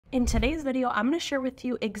In today's video, I'm going to share with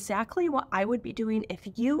you exactly what I would be doing if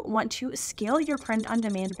you want to scale your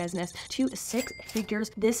print-on-demand business to 6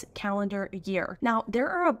 figures this calendar year. Now, there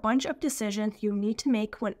are a bunch of decisions you need to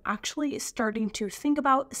make when actually starting to think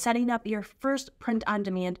about setting up your first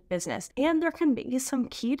print-on-demand business. And there can be some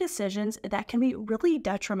key decisions that can be really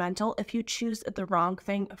detrimental if you choose the wrong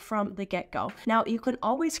thing from the get-go. Now, you can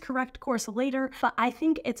always correct course later, but I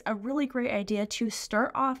think it's a really great idea to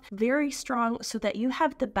start off very strong so that you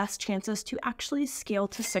have the best chances to actually scale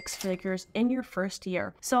to 6 figures in your first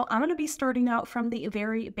year. So I'm going to be starting out from the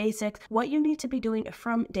very basics, what you need to be doing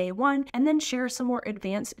from day one, and then share some more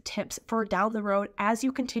advanced tips for down the road as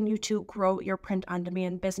you continue to grow your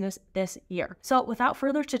print-on-demand business this year. So without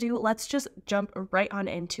further ado, let's just jump right on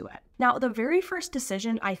into it. Now, the very first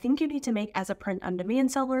decision I think you need to make as a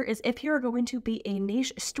print-on-demand seller is if you're going to be a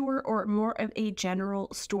niche store or more of a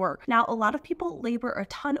general store. Now, a lot of people labor a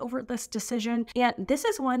ton over this decision, and this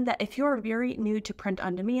is one that if you're very new to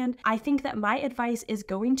print-on-demand, I think that my advice is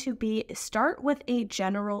going to be start with a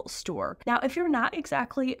general store. Now, if you're not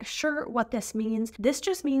exactly sure what this means, this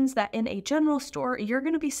just means that in a general store, you're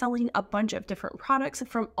going to be selling a bunch of different products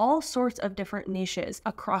from all sorts of different niches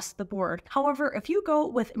across the board. However, if you go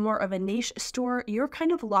with more of a niche store, you're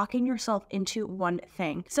kind of locking yourself into one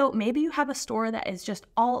thing. So maybe you have a store that is just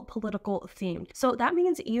all political themed. So that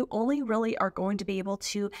means you only really are going to be able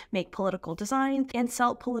to make political designs and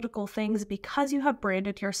sell political things because you have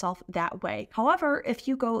branded yourself that way. However, if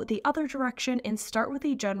you go the other direction and start with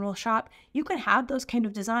a general shop, you can have those kind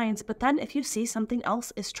of designs, but then if you see something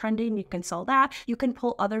else is trending, you can sell that. You can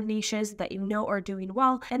pull other niches that you know are doing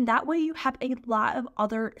well, and that way you have a lot of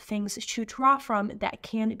other things to draw from that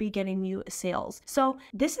can be getting you sales. So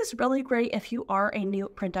this is really great if you are a new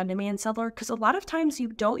print-on-demand seller, because a lot of times you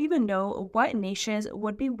don't even know what niches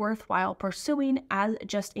would be worthwhile pursuing as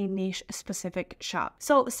just a niche specific shop.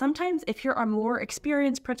 So sometimes if you're a more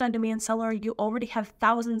experienced print-on-demand seller, you already have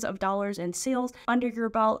thousands of dollars in sales under your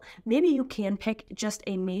belt, maybe you can pick just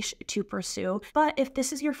a niche to pursue. But if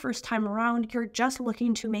this is your first time around, you're just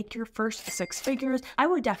looking to make your first 6 figures, I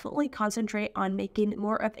would definitely concentrate on making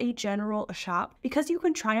more of a general shop, because you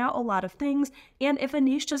can try out a lot of things, and if a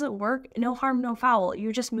niche doesn't work, no harm, no foul.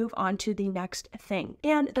 You just move on to the next thing.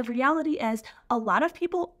 And the reality is, a lot of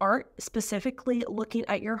people aren't specifically looking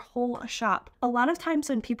at your whole shop. A lot of times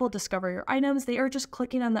when people discover your items, they are just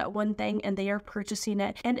clicking on that one thing and they are purchasing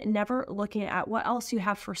it and never looking at what else you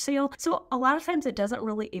have for sale. So a lot of times it doesn't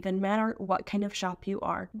really even matter what kind of shop you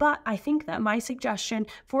are. But I think that my suggestion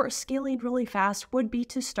for scaling really fast would be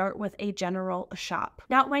to start with a general shop.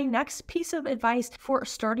 Now, my next piece of advice for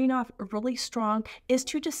starting off really strong is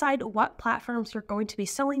to decide what platforms you're going to be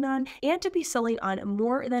selling on, and to be selling on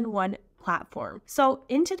more than one platform. So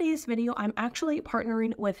in today's video, I'm actually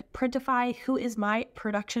partnering with Printify, who is my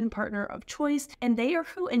production partner of choice, and they are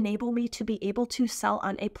who enable me to be able to sell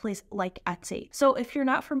on a place like Etsy. So if you're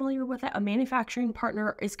not familiar with it, a manufacturing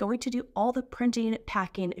partner is going to do all the printing,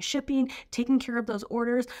 packing, shipping, taking care of those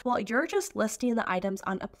orders, while you're just listing the items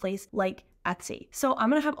on a place like Etsy. So I'm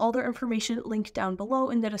going to have all their information linked down below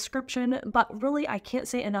in the description, but really I can't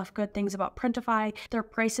say enough good things about Printify. Their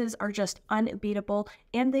prices are just unbeatable,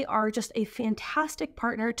 and they are just a fantastic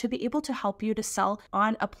partner to be able to help you to sell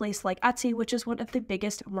on a place like Etsy, which is one of the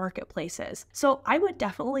biggest marketplaces. So I would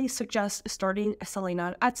definitely suggest starting selling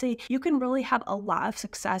on Etsy. You can really have a lot of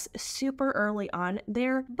success super early on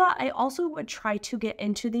there, but I also would try to get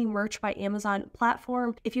into the Merch by Amazon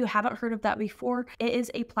platform. If you haven't heard of that before, it is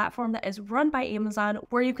a platform that is run by Amazon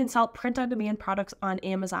where you can sell print-on-demand products on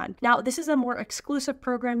Amazon. Now, this is a more exclusive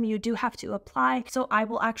program. You do have to apply, so I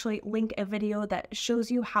will actually link a video that shows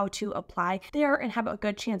you how to apply there and have a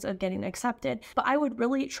good chance of getting accepted. But I would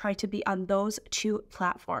really try to be on those two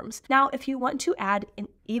platforms. Now, if you want to add an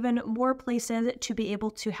even more places to be able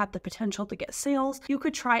to have the potential to get sales, you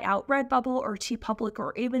could try out Redbubble or TeePublic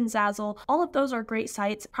or even Zazzle. All of those are great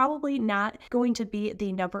sites, probably not going to be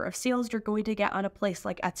the number of sales you're going to get on a place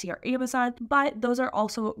like Etsy or Amazon, but those are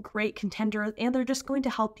also great contenders, and they're just going to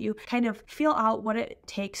help you kind of feel out what it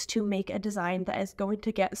takes to make a design that is going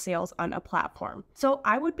to get sales on a platform. So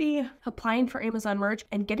I would be applying for Amazon merch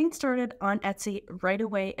and getting started on Etsy right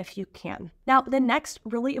away if you can. Now, the next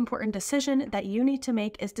really important decision that you need to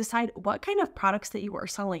make is decide what kind of products that you are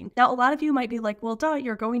selling. Now, a lot of you might be like, well, duh,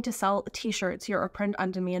 you're going to sell t-shirts, you're a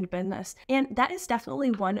print-on-demand business. And that is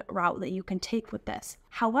definitely one route that you can take with this.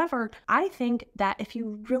 However, I think that if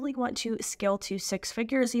you really want to scale to 6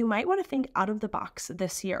 figures, you might want to think out of the box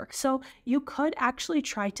this year. So you could actually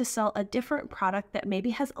try to sell a different product that maybe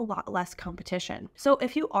has a lot less competition. So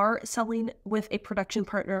if you are selling with a production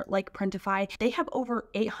partner like Printify, they have over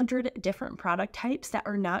 800 different product types that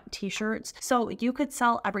are not t-shirts. So you could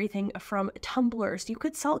sell everything from tumblers, you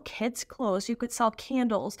could sell kids' clothes, you could sell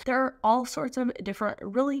candles. There are all sorts of different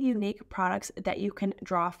really unique products that you can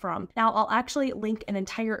draw from. Now, I'll actually link an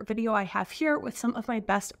entire video I have here with some of my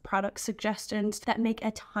best product suggestions that make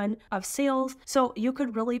a ton of sales. So you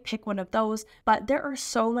could really pick one of those, but there are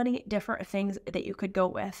so many different things that you could go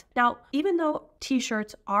with. Now, even though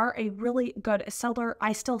t-shirts are a really good seller,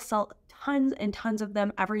 I still sell tons and tons of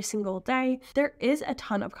them every single day. There is a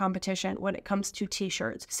ton of competition when it comes to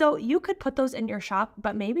t-shirts. So you could put those in your shop,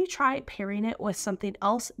 but maybe try pairing it with something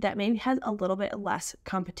else that maybe has a little bit less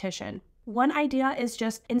competition. One idea is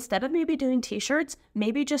just, instead of maybe doing t-shirts,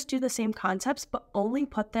 maybe just do the same concepts, but only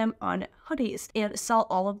put them on hoodies and sell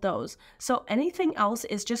all of those. So anything else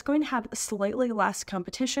is just going to have slightly less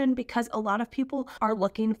competition because a lot of people are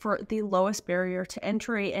looking for the lowest barrier to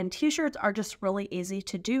entry, and t-shirts are just really easy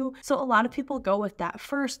to do. So a lot of people go with that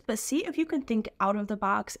first, but see if you can think out of the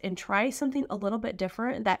box and try something a little bit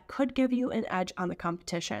different that could give you an edge on the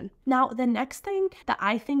competition. Now, the next thing that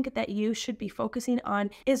I think that you should be focusing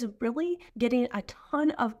on is really getting a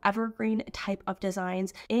ton of evergreen type of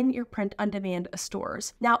designs in your print-on-demand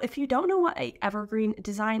stores. Now, if you don't know what an evergreen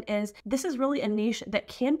design is, this is really a niche that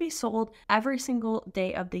can be sold every single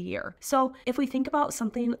day of the year. So if we think about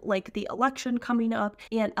something like the election coming up,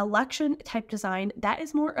 and election type design, that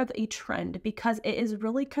is more of a trend because it is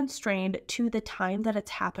really constrained to the time that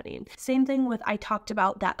it's happening. Same thing with, I talked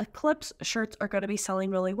about that eclipse shirts are going to be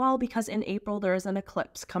selling really well because in April there is an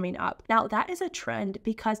eclipse coming up. Now that is a trend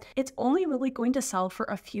because it's only really going to sell for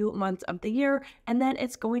a few months of the year, and then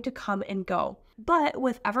it's going to come and go. But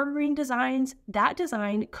with evergreen designs, that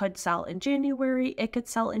design could sell in January, it could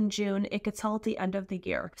sell in June, it could sell at the end of the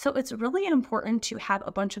year. So it's really important to have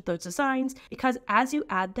a bunch of those designs because as you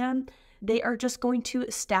add them, they are just going to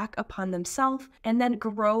stack upon themselves and then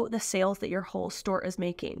grow the sales that your whole store is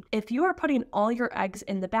making. If you are putting all your eggs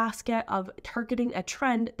in the basket of targeting a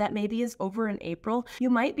trend that maybe is over in April,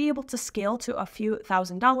 you might be able to scale to a few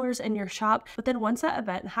 $1,000s in your shop, but then once that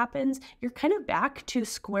event happens, you're kind of back to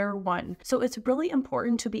square one. So it's really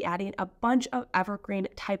important to be adding a bunch of evergreen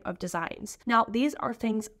type of designs. Now, these are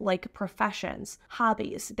things like professions,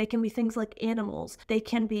 hobbies, they can be things like animals, they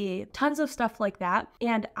can be tons of stuff like that.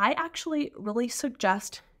 And I actually really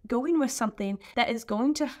suggest going with something that is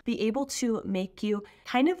going to be able to make you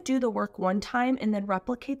kind of do the work one time and then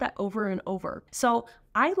replicate that over and over. So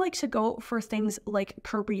I like to go for things like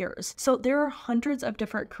careers. So there are hundreds of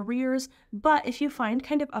different careers, but if you find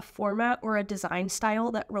kind of a format or a design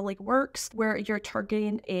style that really works where you're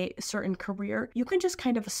targeting a certain career, you can just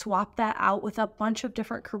kind of swap that out with a bunch of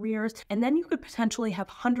different careers, and then you could potentially have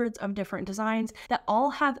hundreds of different designs that all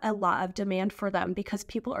have a lot of demand for them because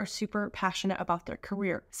people are super passionate about their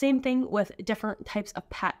career. Same thing with different types of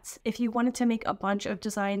pets. If you wanted to make a bunch of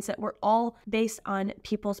designs that were all based on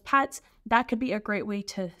people's pets, that could be a great way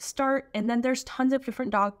to start. And then there's tons of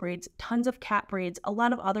different dog breeds, tons of cat breeds, a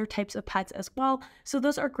lot of other types of pets as well. So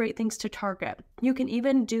those are great things to target. You can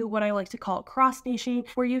even do what I like to call cross niching,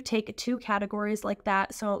 where you take two categories like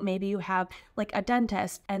that. So maybe you have like a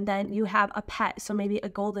dentist and then you have a pet. So maybe a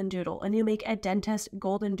golden doodle, and you make a dentist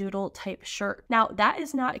golden doodle type shirt. Now that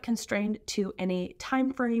is not constrained to any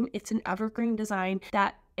time frame. It's an evergreen design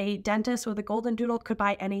that a dentist with a golden doodle could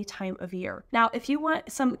buy any time of year. Now, if you want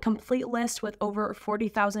some complete list with over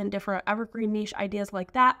 40,000 different evergreen niche ideas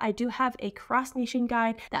like that, I do have a cross niching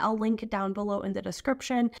guide that I'll link down below in the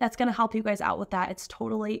description. That's going to help you guys out with that. It's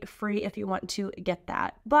totally free if you want to get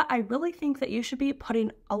that. But I really think that you should be putting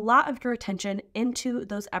a lot of your attention into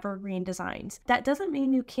those evergreen designs. That doesn't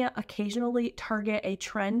mean you can't occasionally target a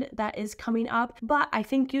trend that is coming up, but I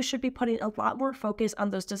think you should be putting a lot more focus on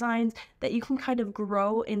those designs that you can kind of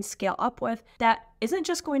grow and scale up with, that isn't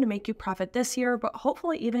just going to make you profit this year, but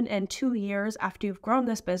hopefully even in 2 years after you've grown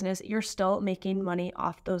this business, you're still making money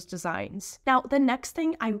off those designs. Now, the next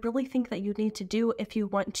thing I really think that you need to do if you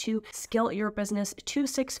want to scale your business to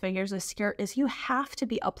 6 figures this year is you have to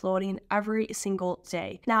be uploading every single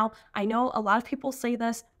day. Now, I know a lot of people say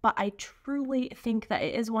this, but I truly think that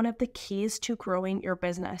it is one of the keys to growing your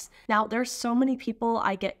business. Now, there's so many people,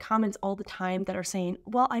 I get comments all the time that are saying,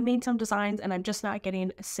 well, I made some designs and I'm just not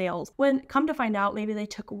getting sales. When come to find out, Now, maybe they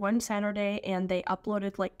took one Saturday and they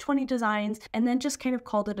uploaded like 20 designs and then just kind of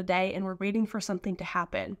called it a day and were waiting for something to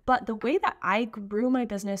happen. But the way that I grew my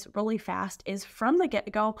business really fast is from the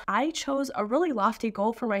get-go, I chose a really lofty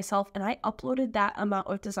goal for myself and I uploaded that amount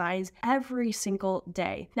of designs every single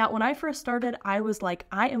day. Now, when I first started, I was like,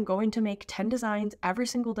 I am going to make 10 designs every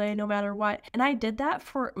single day, no matter what. And I did that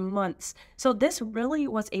for months. So this really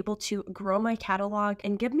was able to grow my catalog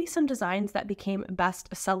and give me some designs that became best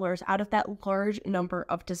sellers out of that large number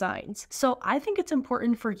of designs. So I think it's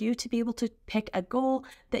important for you to be able to pick a goal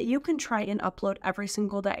that you can try and upload every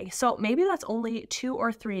single day. So maybe that's only 2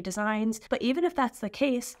 or 3 designs, but even if that's the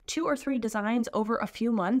case, 2 or 3 designs over a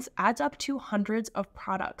few months adds up to hundreds of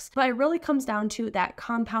products. But it really comes down to that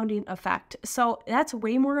compounding effect. So that's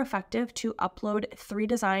way more effective to upload 3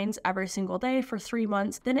 designs every single day for 3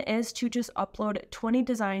 months than it is to just upload 20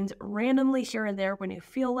 designs randomly here and there when you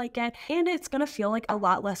feel like it. And it's going to feel like a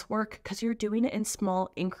lot less work because you're doing it in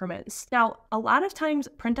small increments. Now, a lot of times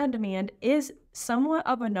print on demand is somewhat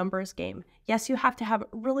of a numbers game. Yes, you have to have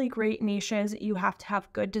really great niches, you have to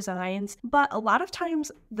have good designs, but a lot of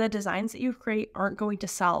times the designs that you create aren't going to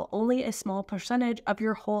sell. Only a small percentage of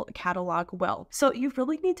your whole catalog will. So you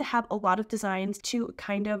really need to have a lot of designs to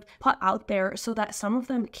kind of put out there so that some of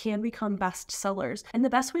them can become best sellers. And the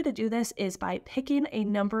best way to do this is by picking a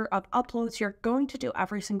number of uploads you're going to do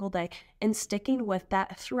every single day and sticking with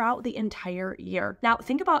that throughout the entire year. Now,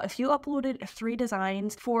 think about if you uploaded 3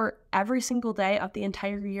 designs for every single day of the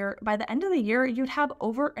entire year, by the end of the year, you'd have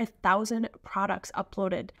over 1,000 products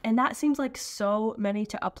uploaded. And that seems like so many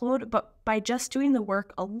to upload, but by just doing the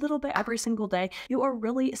work a little bit every single day, you are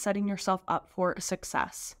really setting yourself up for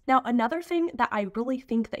success. Now, another thing that I really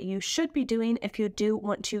think that you should be doing if you do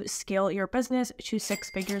want to scale your business to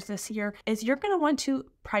 6 figures this year is you're going to want to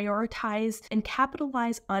prioritize and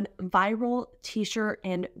capitalize on viral t-shirt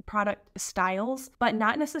and product styles, but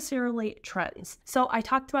not necessarily trends. So I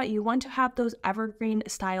talked about you want to have those evergreen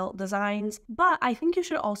style designs, but I think you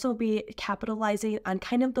should also be capitalizing on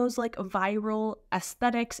kind of those like viral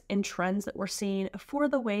aesthetics and trends that we're seeing for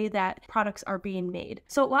the way that products are being made.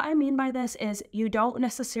 So what I mean by this is you don't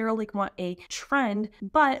necessarily want a trend,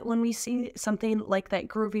 but when we see something like that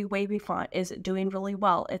groovy wavy font is doing really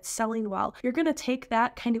well, it's selling well, you're going to take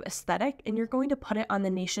that kind of aesthetic and you're going to put it on the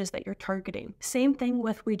niches that you're targeting. Same thing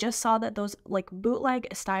with, we just saw that those like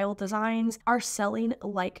bootleg style designs are selling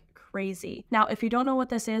like crazy. Now, if you don't know what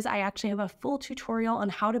this is, I actually have a full tutorial on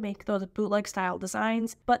how to make those bootleg style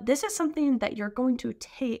designs, but this is something that you're going to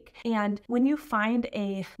take, and when you find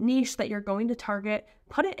a niche that you're going to target,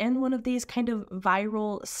 put it in one of these kind of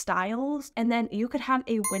viral styles, and then you could have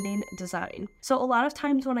a winning design. So a lot of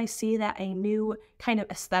times when I see that a new kind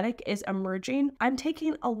of aesthetic is emerging, I'm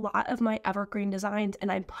taking a lot of my evergreen designs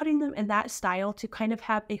and I'm putting them in that style to kind of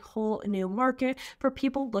have a whole new market for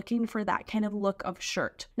people looking for that kind of look of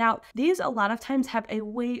shirt. Now, these a lot of times have a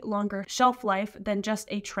way longer shelf life than just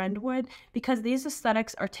a trend would, because these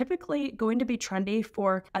aesthetics are typically going to be trendy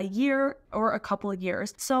for a year or a couple of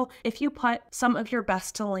years. So if you put some of your best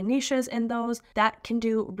selling niches in those, that can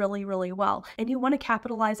do really, really well. And you want to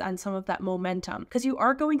capitalize on some of that momentum, because you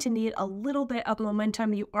are going to need a little bit of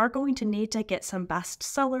momentum. You are going to need to get some best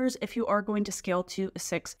sellers if you are going to scale to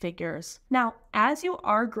 6 figures. Now, as you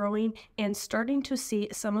are growing and starting to see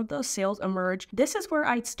some of those sales emerge, this is where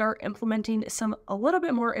I'd start implementing some a little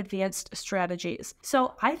bit more advanced strategies.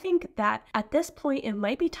 So I think that at this point, it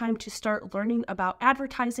might be time to start learning about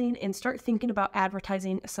advertising and start thinking about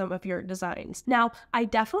advertising some of your designs. Now, I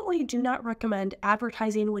definitely do not recommend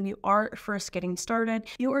advertising when you are first getting started.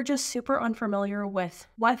 You are just super unfamiliar with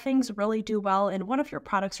what things really do well and what of your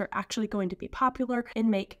products are actually going to be popular and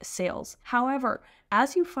make sales. However,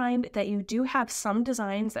 as you find that you do have some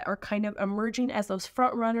designs that are kind of emerging as those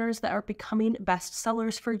front runners that are becoming best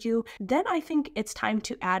sellers for you, then I think it's time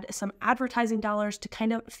to add some advertising dollars to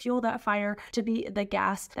kind of fuel that fire, to be the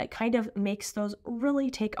gas that kind of makes those really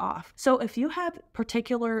take off. So if you have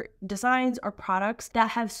particular designs or products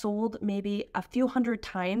that have sold maybe a few hundred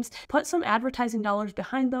times, put some advertising dollars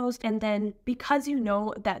behind those, and then because you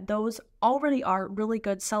know that those already are really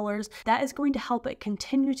good sellers, that is going to help it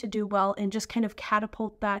continue to do well and just kind of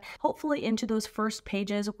catapult that hopefully into those first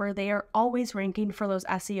pages where they are always ranking for those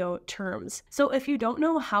SEO terms. So if you don't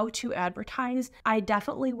know how to advertise, I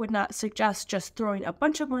definitely would not suggest just throwing a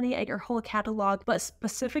bunch of money at your whole catalog, but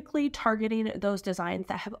specifically targeting those designs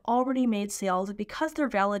that have already made sales because they're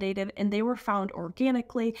validated and they were found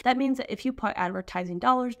organically. That means that if you put advertising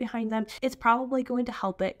dollars behind them, it's probably going to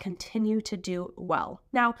help it continue to do well.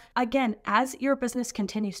 Now, again, as your business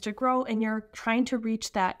continues to grow and you're trying to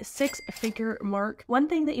reach that 6-figure mark, one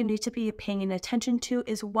thing that you need to be paying attention to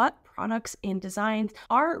is what products and designs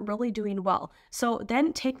are really doing well. So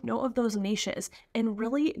then take note of those niches and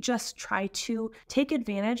really just try to take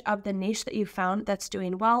advantage of the niche that you found that's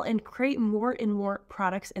doing well and create more and more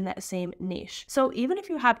products in that same niche. So even if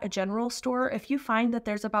you have a general store, if you find that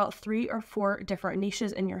there's about 3 or 4 different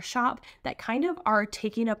niches in your shop that kind of are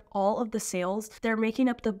taking up all of the sales, they're making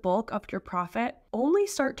up the bulk of your profit, only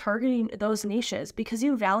start targeting those niches because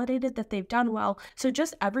you validated that they've done well. So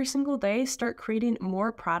just every single day, start creating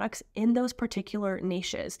more products in those particular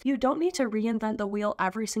niches. You don't need to reinvent the wheel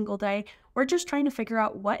every single day. We're just trying to figure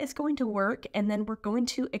out what is going to work, and then we're going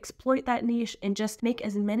to exploit that niche and just make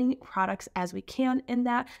as many products as we can in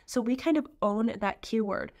that, so we kind of own that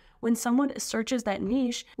keyword. When someone searches that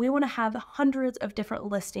niche, we want to have hundreds of different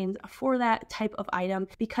listings for that type of item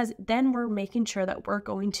because then we're making sure that we're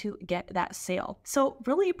going to get that sale. So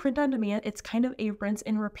really, print on demand, it's kind of a rinse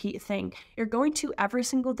and repeat thing. You're going to every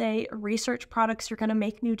single day research products, you're going to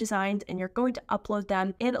make new designs, and you're going to upload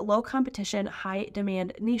them in low competition, high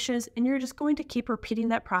demand niches, and you're just going to keep repeating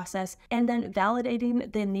that process and then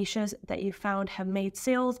validating the niches that you found have made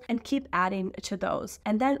sales and keep adding to those.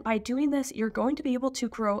 And then by doing this, you're going to be able to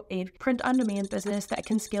grow a print-on-demand business that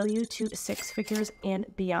can scale you to 6 figures and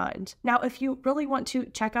beyond. Now, if you really want to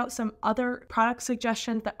check out some other product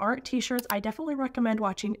suggestions that aren't t-shirts, I definitely recommend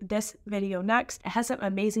watching this video next. It has some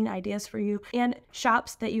amazing ideas for you and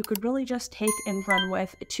shops that you could really just take and run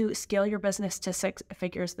with to scale your business to 6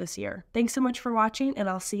 figures this year. Thanks so much for watching, and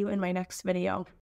I'll see you in my next video.